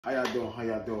How y'all doing? How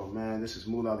y'all doing, man? This is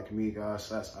Moolah the Comedian Guy.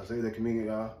 That's Isaiah the Comedian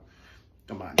Guy.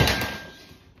 Come on.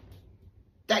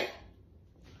 Dang!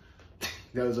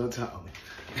 That was on time.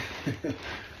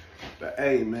 But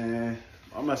hey, man,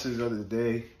 my message the other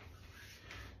day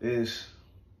is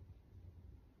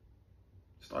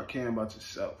start caring about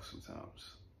yourself sometimes.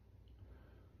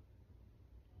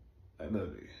 Like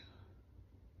literally.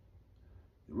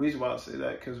 The reason why I say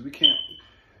that, because you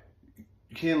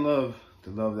can't love the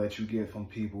love that you get from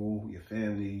people, your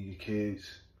family, your kids.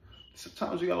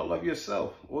 Sometimes you gotta love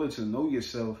yourself. In order to know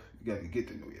yourself, you gotta get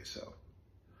to know yourself.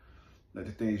 Like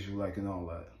the things you like and all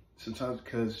that. Sometimes,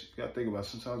 because you gotta think about it,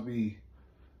 sometimes we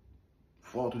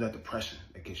fall through that depression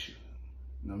that gets you.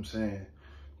 You know what I'm saying?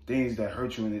 Things that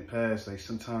hurt you in the past, like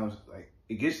sometimes, like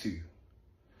it gets to you.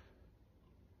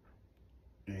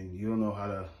 And you don't know how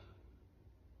to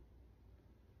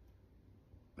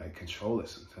like control it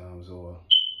sometimes, or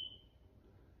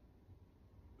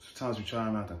sometimes we try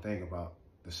not to think about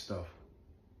the stuff.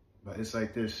 But it's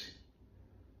like this,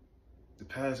 the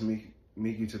past make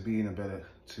you to be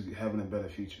to having a better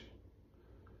future.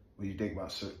 When you think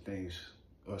about certain things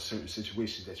or certain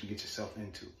situations that you get yourself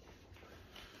into.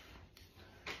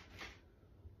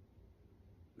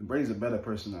 It brings a better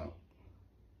person out.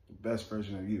 The best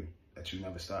version of you that you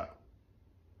never stop.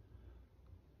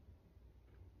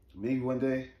 Maybe one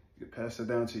day you can pass that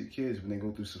down to your kids when they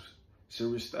go through some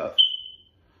serious stuff.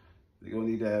 They're gonna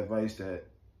need that advice, that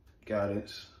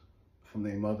guidance from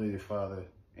their mother, their father,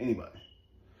 anybody.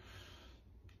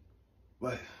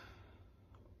 But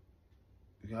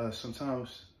you gotta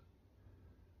sometimes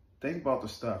think about the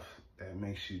stuff that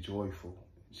makes you joyful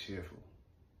and cheerful.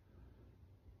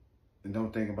 And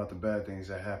don't think about the bad things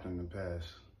that happened in the past.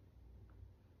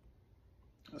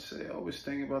 I say always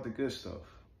think about the good stuff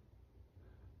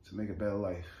to make a better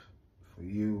life for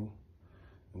you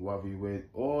and whoever you're with,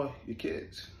 or your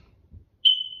kids.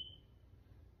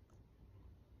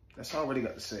 That's all I really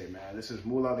got to say, man. This is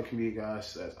Moolah the Comedian Guy.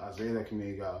 That's Isaiah the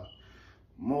Comedian Guy.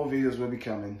 More videos will be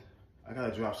coming. I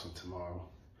gotta drop some tomorrow.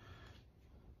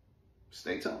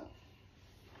 Stay tuned.